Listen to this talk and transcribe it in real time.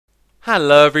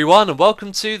Hello everyone and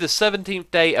welcome to the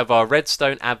 17th day of our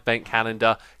Redstone Advent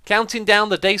Calendar, counting down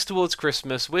the days towards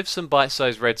Christmas with some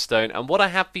bite-sized redstone. And what I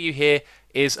have for you here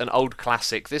is an old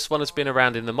classic. This one has been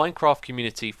around in the Minecraft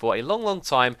community for a long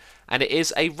time, and it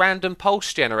is a random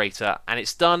pulse generator, and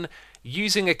it's done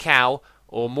using a cow,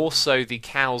 or more so the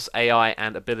cow's AI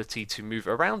and ability to move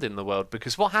around in the world.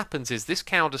 Because what happens is this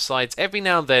cow decides every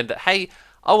now and then that, hey,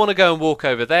 I want to go and walk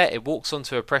over there. It walks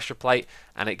onto a pressure plate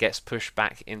and it gets pushed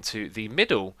back into the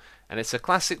middle. And it's a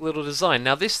classic little design.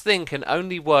 Now this thing can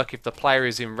only work if the player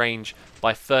is in range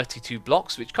by 32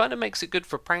 blocks, which kind of makes it good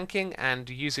for pranking and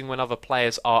using when other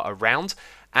players are around.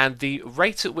 And the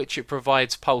rate at which it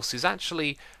provides pulse is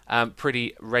actually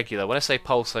pretty regular. When I say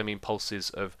pulse, I mean pulses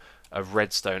of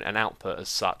redstone and output as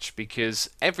such, because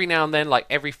every now and then, like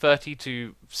every 30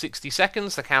 to 60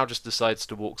 seconds, the cow just decides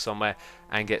to walk somewhere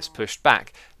and gets pushed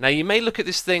back. Now you may look at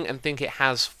this thing and think it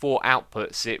has 4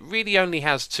 outputs. It really only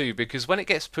has 2, because when it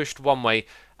gets pushed one way,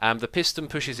 the piston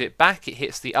pushes it back, it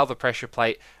hits the other pressure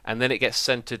plate, and then it gets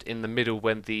centered in the middle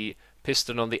when the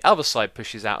piston on the other side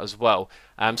pushes out as well.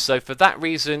 So for that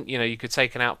reason, you know, you could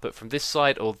take an output from this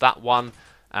side or that one.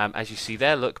 As you see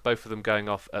there, look, both of them going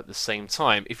off at the same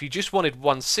time. If you just wanted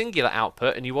one singular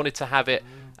output and you wanted to have it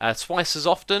twice as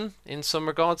often in some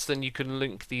regards, then you can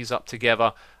link these up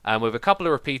together with a couple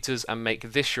of repeaters and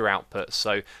make this your output.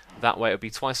 So that way it would be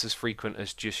twice as frequent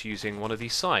as just using one of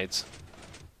these sides.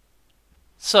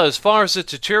 So as far as the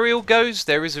tutorial goes,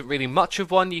 there isn't really much of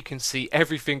one. You can see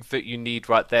everything that you need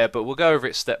right there, but we'll go over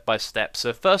it step by step.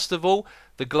 So first of all,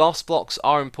 the glass blocks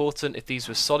are important. If these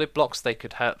were solid blocks, they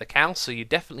could hurt the cow, so you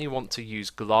definitely want to use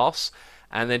glass.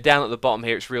 And then down at the bottom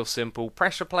here, it's real simple.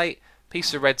 Pressure plate,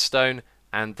 piece of redstone,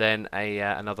 and then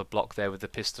another block there with the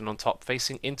piston on top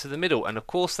facing into the middle. And of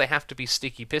course, they have to be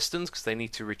sticky pistons because they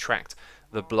need to retract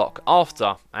the block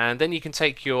after. And then you can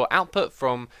take your output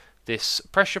from this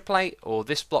pressure plate or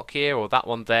this block here or that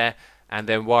one there, and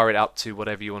then wire it up to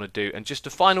whatever you want to do. And just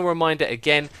a final reminder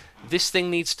again, this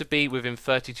thing needs to be within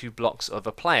 32 blocks of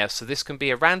a player, so this can be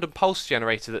a random pulse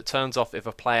generator that turns off if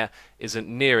a player isn't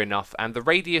near enough, and the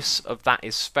radius of that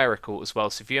is spherical as well.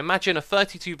 So if you imagine a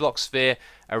 32 block sphere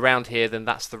around here, then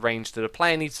that's the range that a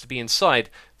player needs to be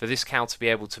inside for this cow to be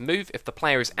able to move. If the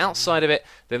player is outside of it,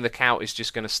 then the cow is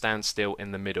just going to stand still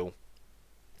in the middle.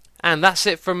 And that's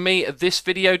it from me at this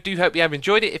video. Do hope you have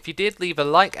enjoyed it. If you did, leave a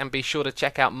like and be sure to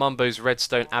check out Mumbo's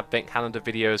Redstone Advent Calendar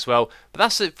video as well. But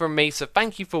that's it from me, so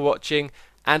thank you for watching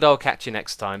and I'll catch you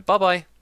next time. Bye bye.